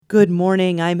Good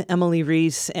morning. I'm Emily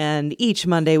Reese, and each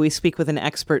Monday we speak with an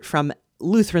expert from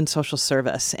Lutheran Social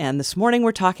Service. And this morning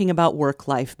we're talking about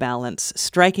work-life balance.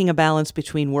 Striking a balance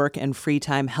between work and free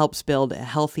time helps build a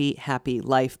healthy, happy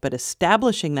life, but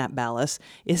establishing that balance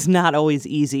is not always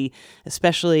easy,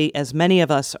 especially as many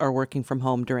of us are working from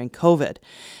home during COVID.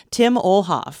 Tim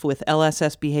Olhoff with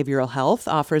LSS Behavioral Health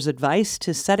offers advice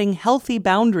to setting healthy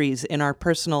boundaries in our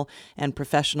personal and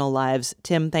professional lives.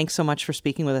 Tim, thanks so much for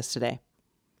speaking with us today.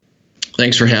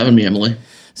 Thanks for having me, Emily.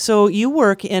 So you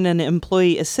work in an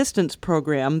employee assistance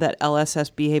program that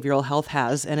LSS Behavioral Health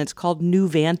has, and it's called New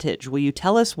Vantage. Will you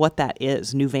tell us what that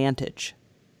is, New Vantage?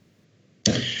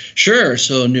 Sure.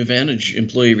 So New Vantage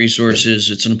Employee Resources,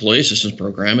 it's an employee assistance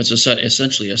program. It's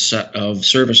essentially a set of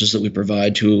services that we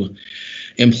provide to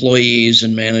employees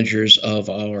and managers of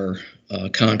our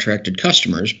contracted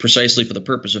customers, precisely for the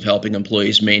purpose of helping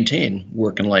employees maintain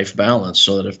work and life balance,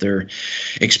 so that if they're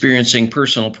experiencing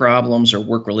personal problems or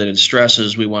work-related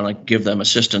stresses, we want to give them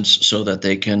assistance so that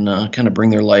they can kind of bring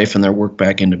their life and their work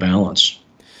back into balance.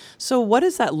 So what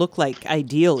does that look like,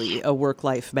 ideally, a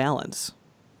work-life balance?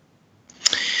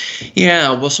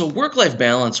 Yeah, well, so work-life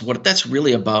balance, what that's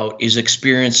really about is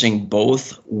experiencing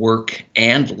both work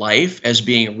and life as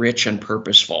being rich and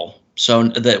purposeful. So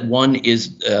that one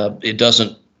is, it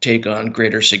doesn't take on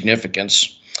greater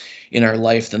significance in our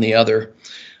life than the other.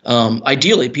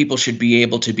 Ideally, people should be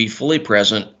able to be fully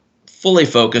present, fully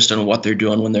focused on what they're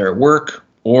doing when they're at work,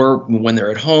 or when they're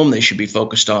at home, they should be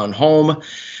focused on home.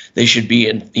 They should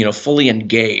be, fully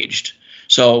engaged.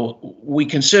 So we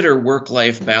consider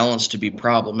work-life balance to be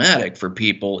problematic for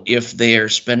people if they are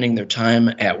spending their time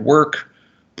at work,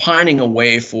 pining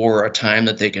away for a time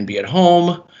that they can be at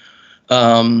home,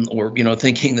 or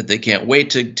thinking that they can't wait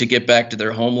to get back to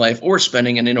their home life, or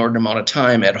spending an inordinate amount of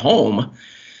time at home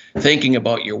thinking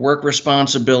about your work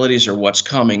responsibilities or what's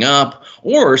coming up,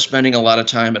 or spending a lot of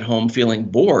time at home feeling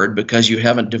bored because you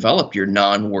haven't developed your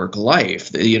non-work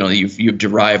life. You've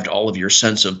derived all of your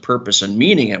sense of purpose and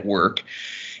meaning at work,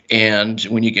 and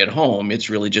when you get home, it's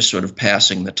really just sort of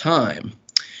passing the time.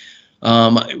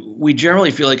 We generally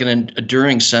feel like an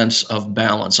enduring sense of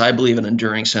balance. I believe an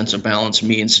enduring sense of balance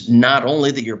means not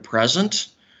only that you're present,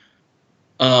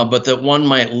 but that one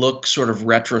might look sort of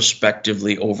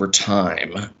retrospectively over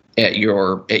time at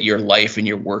your life and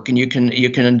your work, and you can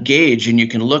engage and you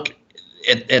can look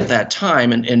at that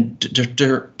time and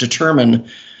determine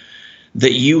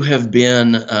that you have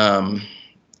been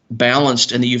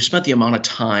balanced, and that you've spent the amount of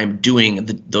time doing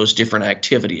those different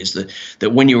activities,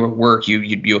 that when you were at work,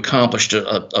 you accomplished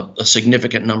a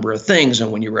significant number of things,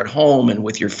 and when you were at home and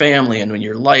with your family and in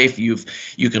your life, you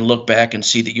can look back and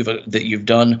see that you've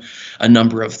done a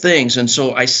number of things. And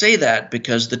so I say that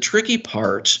because the tricky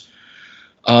part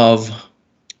of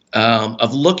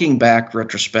looking back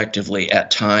retrospectively at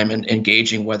time and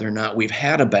engaging whether or not we've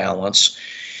had a balance,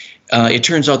 it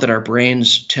turns out that our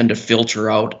brains tend to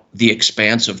filter out the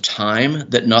expanse of time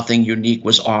that nothing unique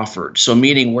was offered. So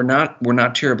meaning we're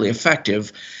not terribly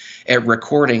effective at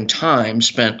recording time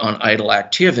spent on idle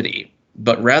activity,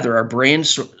 but rather our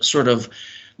brains sort of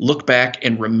look back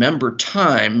and remember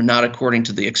time, not according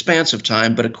to the expanse of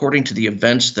time, but according to the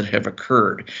events that have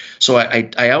occurred. So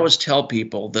I always tell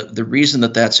people that the reason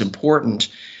that that's important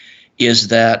is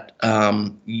that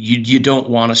you don't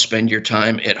want to spend your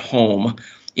time at home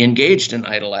engaged in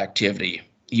idle activity.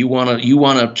 You want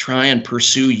to try and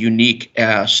pursue unique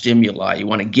stimuli. You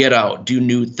want to get out, do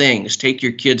new things, take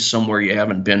your kids somewhere you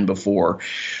haven't been before.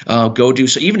 Go do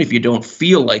so, even if you don't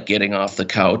feel like getting off the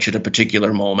couch at a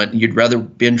particular moment, you'd rather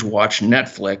binge watch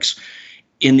Netflix.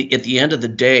 At the end of the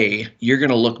day, you're going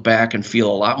to look back and feel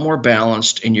a lot more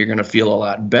balanced, and you're going to feel a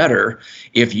lot better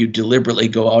if you deliberately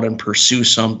go out and pursue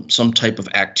some type of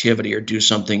activity or do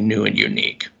something new and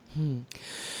unique.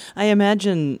 I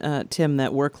imagine, Tim,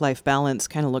 that work-life balance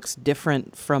kind of looks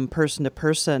different from person to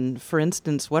person. For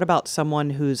instance, what about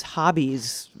someone whose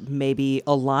hobbies maybe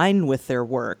align with their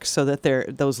work so that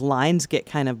those lines get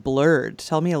kind of blurred?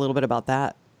 Tell me a little bit about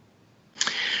that.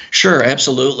 Sure,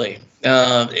 absolutely.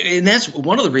 And that's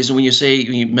one of the reasons when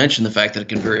you mention the fact that it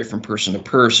can vary from person to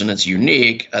person, it's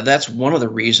unique. That's one of the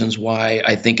reasons why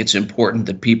I think it's important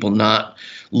that people not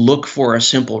look for a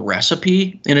simple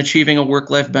recipe in achieving a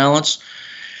work-life balance.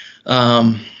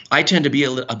 I tend to be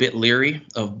a bit leery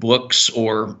of books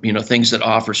or, things that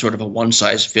offer sort of a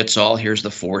one-size-fits-all. Here's the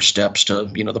 4 steps to,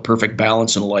 the perfect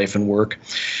balance in life and work.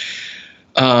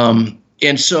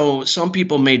 And so some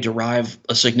people may derive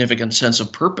a significant sense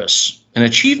of purpose and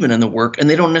achievement in the work, and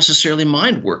they don't necessarily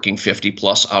mind working 50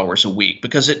 plus hours a week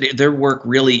because their work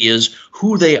really is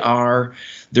who they are.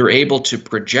 They're able to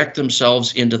project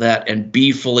themselves into that and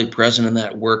be fully present in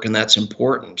that work, and that's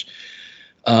important.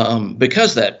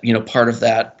 Because that, part of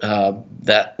that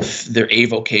their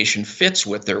avocation fits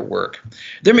with their work.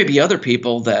 There may be other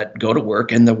people that go to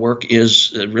work and the work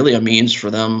is really a means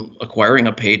for them acquiring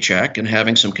a paycheck and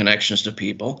having some connections to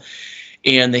people.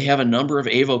 And they have a number of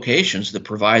avocations that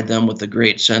provide them with a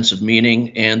great sense of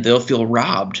meaning, and they'll feel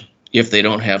robbed if they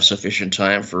don't have sufficient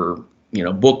time for,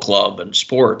 book club and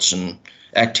sports and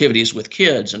activities with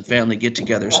kids and family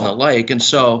get-togethers and the like. And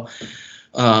so,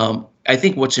 I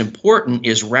think what's important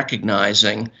is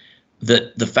recognizing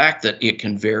that the fact that it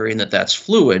can vary and that that's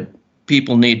fluid.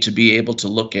 People need to be able to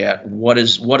look at what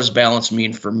does balance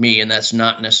mean for me, and that's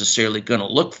not necessarily going to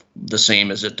look the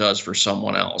same as it does for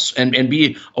someone else, and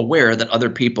be aware that other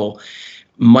people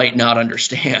might not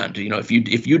understand.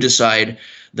 If you decide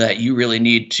that you really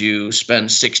need to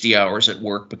spend 60 hours at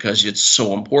work because it's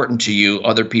so important to you,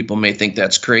 other people may think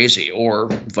that's crazy, or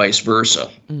vice versa.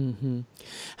 Mm-hmm.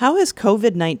 How has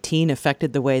COVID-19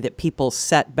 affected the way that people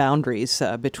set boundaries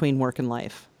between work and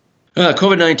life?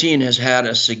 COVID-19 has had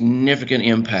a significant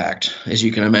impact, as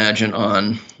you can imagine,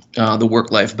 on the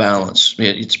work-life balance.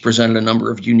 It's presented a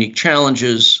number of unique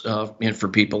challenges for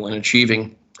people in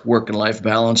achieving work and life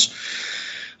balance.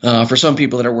 For some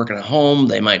people that are working at home,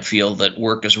 they might feel that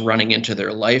work is running into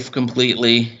their life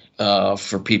completely.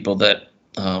 For people that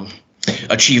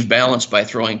achieve balance by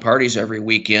throwing parties every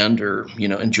weekend or,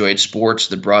 enjoyed sports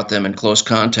that brought them in close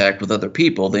contact with other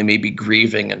people, they may be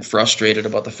grieving and frustrated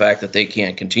about the fact that they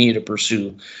can't continue to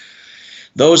pursue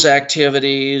those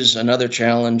activities. Another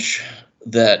challenge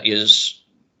that is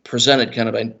presented kind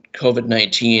of by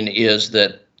COVID-19 is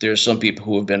that there's some people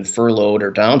who have been furloughed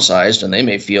or downsized, and they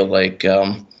may feel like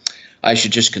I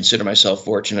should just consider myself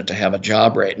fortunate to have a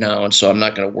job right now, and so I'm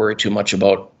not going to worry too much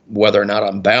about whether or not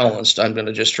I'm balanced. I'm going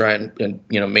to just try and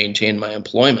maintain my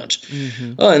employment.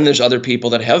 Mm-hmm. And there's other people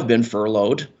that have been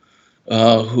furloughed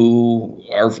who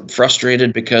are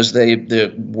frustrated because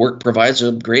the work provides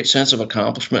a great sense of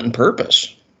accomplishment and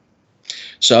purpose.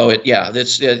 So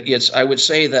I would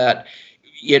say that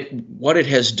what it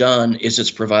has done is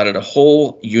it's provided a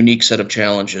whole unique set of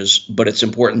challenges, but it's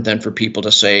important then for people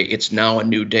to say it's now a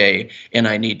new day and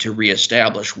I need to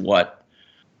reestablish what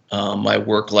my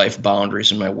work-life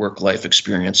boundaries and my work-life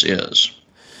experience is.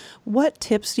 What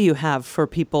tips do you have for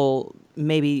people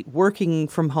maybe working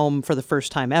from home for the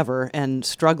first time ever and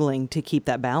struggling to keep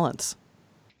that balance?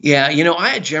 Yeah,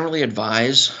 I generally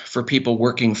advise for people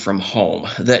working from home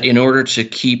that in order to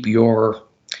keep your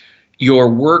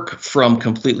work from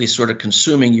completely sort of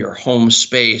consuming your home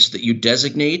space, that you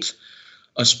designate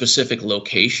a specific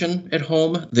location at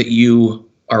home that you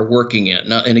are working in.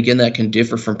 Now, and again, that can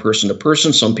differ from person to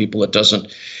person. Some people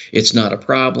it's not a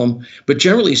problem. But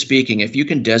generally speaking, if you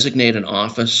can designate an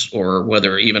office, or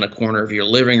whether even a corner of your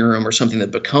living room or something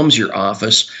that becomes your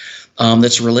office,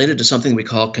 that's related to something we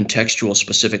call contextual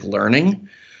specific learning,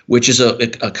 which is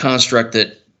a construct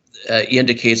that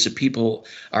indicates that people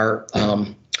our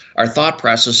thought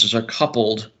processes are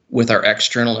coupled with our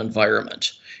external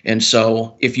environment. And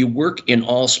so if you work in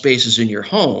all spaces in your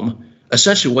home,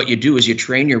 essentially what you do is you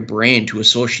train your brain to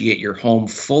associate your home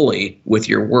fully with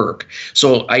your work.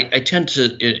 So I tend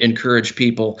to encourage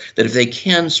people that if they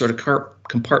can sort of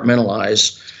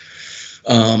compartmentalize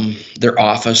their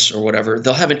office or whatever,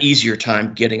 they'll have an easier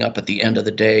time getting up at the end of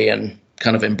the day and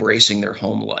kind of embracing their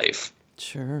home life.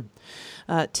 Sure.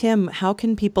 Tim, how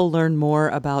can people learn more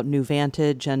about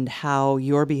NewVantage and how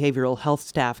your behavioral health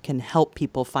staff can help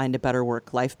people find a better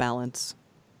work-life balance?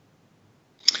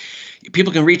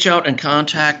 People can reach out and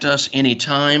contact us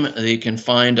anytime. They can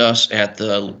find us at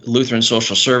the Lutheran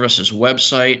Social Services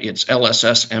website. It's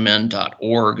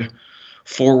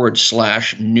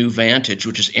lssmn.org/NewVantage,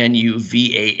 which is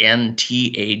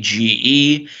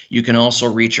NUVANTAGE. You can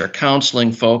also reach our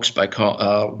counseling folks by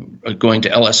going to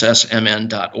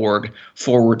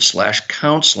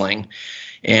lssmn.org/counseling.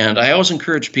 And I always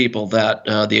encourage people that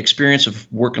the experience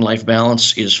of work and life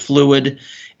balance is fluid,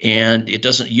 and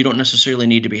you don't necessarily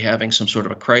need to be having some sort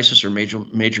of a crisis or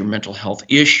major mental health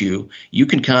issue. You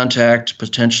can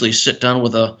potentially sit down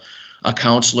with a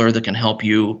counselor that can help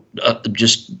you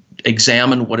just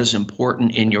examine what is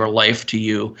important in your life to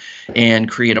you and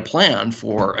create a plan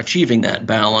for achieving that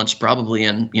balance, probably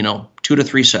in 2 to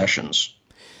 3 sessions.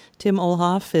 Tim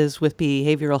Olhoff is with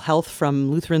Behavioral Health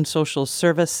from Lutheran Social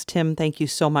Service. Tim, thank you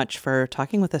so much for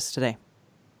talking with us today.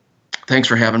 Thanks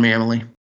for having me, Emily.